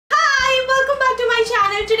my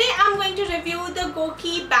channel. Today I'm going to review the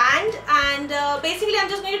GOQii band, and basically I'm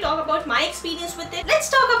just going to talk about my experience with it. Let's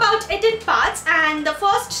talk about it in parts, and the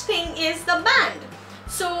first thing is the band.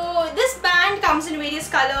 So this band comes in various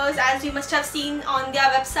colors, as you must have seen on their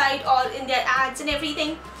website or in their ads and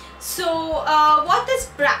everything. So what this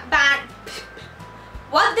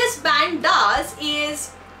band does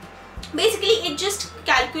is basically it just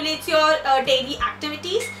calculates your daily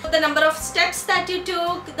activities, the number of steps that you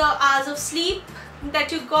took, the hours of sleep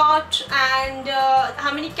that you got, and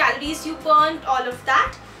how many calories you burned, all of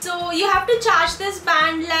that. So you have to charge this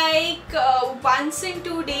band like once in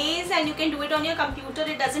 2 days, and you can do it on your computer.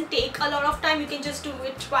 It doesn't take a lot of time. You can just do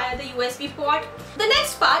it via the USB port. The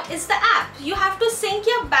next part is the app. You have to sync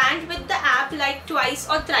your band with the app like twice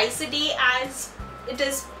or thrice a day as it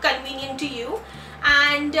is convenient to you.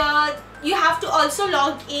 And you have to also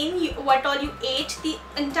log in what all you ate the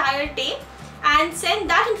entire day and send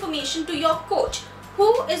that information to your coach,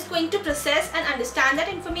 who is going to process and understand that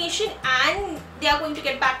information, and they are going to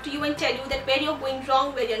get back to you and tell you that where you're going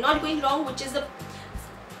wrong, where you're not going wrong, which is the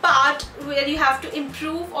part where you have to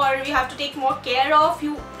improve or you have to take more care of,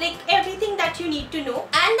 you like everything that you need to know.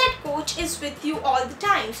 And that coach is with you all the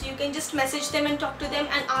time, so you can just message them and talk to them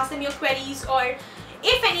and ask them your queries, or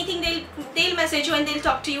if anything they'll message you and they'll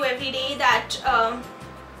talk to you every day that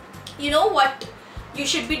you know what you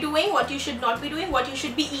should be doing, what you should not be doing, what you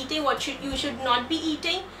should be eating, what you should not be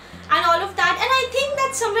eating, and all of that. And I think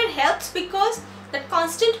that somewhere helps, because that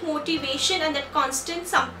constant motivation and that constant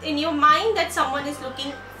in your mind that someone is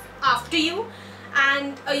looking after you,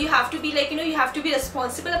 and you have to be like, you have to be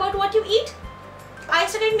responsible about what you eat. I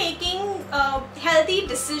started making healthy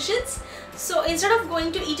decisions. So instead of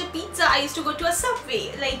going to eat a pizza, I used to go to a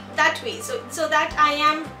Subway, like that way, so that I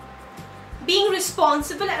am being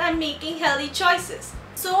responsible and I'm making healthy choices.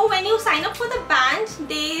 So when you sign up for the band,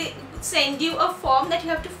 they send you a form that you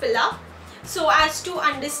have to fill up, so as to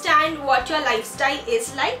understand what your lifestyle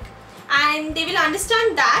is like, and they will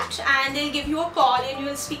understand that, and they'll give you a call and you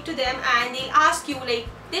will speak to them, and they'll ask you, like,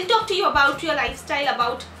 they'll talk to you about your lifestyle,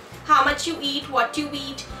 about how much you eat, what you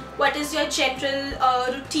eat, what is your general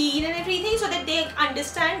routine and everything, so that they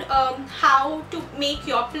understand how to make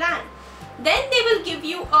your plan. Then they will give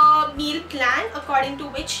you a meal plan according to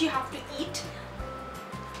which you have to eat.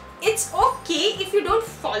 It's okay if you don't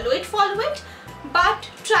follow it, but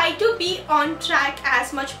try to be on track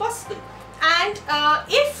as much possible. And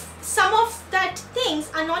if some of that things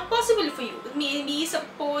are not possible for you, maybe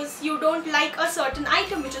suppose you don't like a certain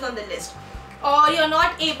item which is on the list, or you're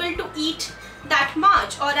not able to eat that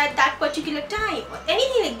much or at that particular time or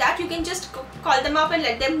anything like that, you can just call them up and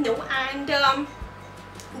let them know, and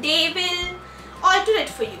they will alter it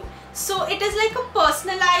for you. So it is like a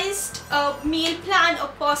personalized meal plan, a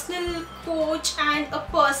personal coach, and a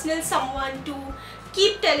personal someone to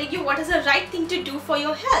keep telling you what is the right thing to do for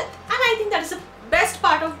your health. And I think that is the best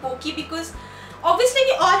part of GOQii, because obviously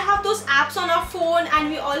we all have those apps on our phone, and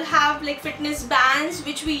we all have like fitness bands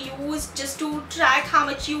which we use just to track how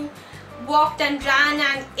much you walked and ran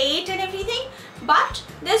and ate and everything, but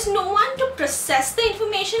there's no one to process the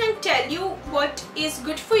information and tell you what is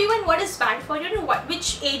good for you and what is bad for you and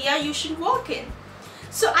which area you should work in.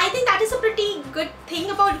 So I think that is a pretty good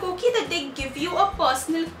thing about GOQii, that they give you a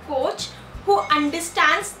personal coach who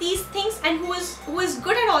understands these things and who is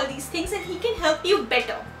good at all these things, and he can help you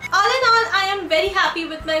better. All in all, I am very happy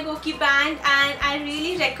with my GOQii band, and I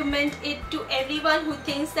really recommend it to everyone who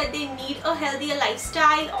thinks that they need a healthier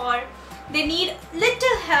lifestyle, or they need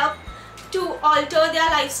little help to alter their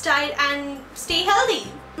lifestyle and stay healthy.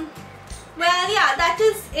 Well, yeah, that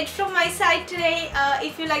is it from my side today.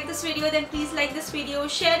 If you like this video, then please like this video,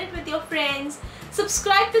 share it with your friends,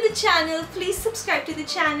 subscribe to the channel, please subscribe to the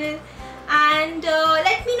channel, and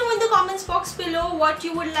let me know in the comments box below what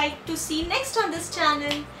you would like to see next on this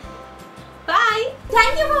channel. Bye!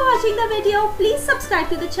 Thank you for watching the video. Please subscribe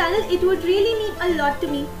to the channel. It would really mean a lot to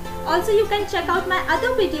me. Also, you can check out my other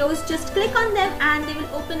videos. Just click on them and they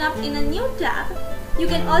will open up in a new tab. You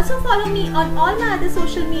can also follow me on all my other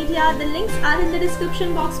social media. The links are in the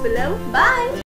description box below. Bye!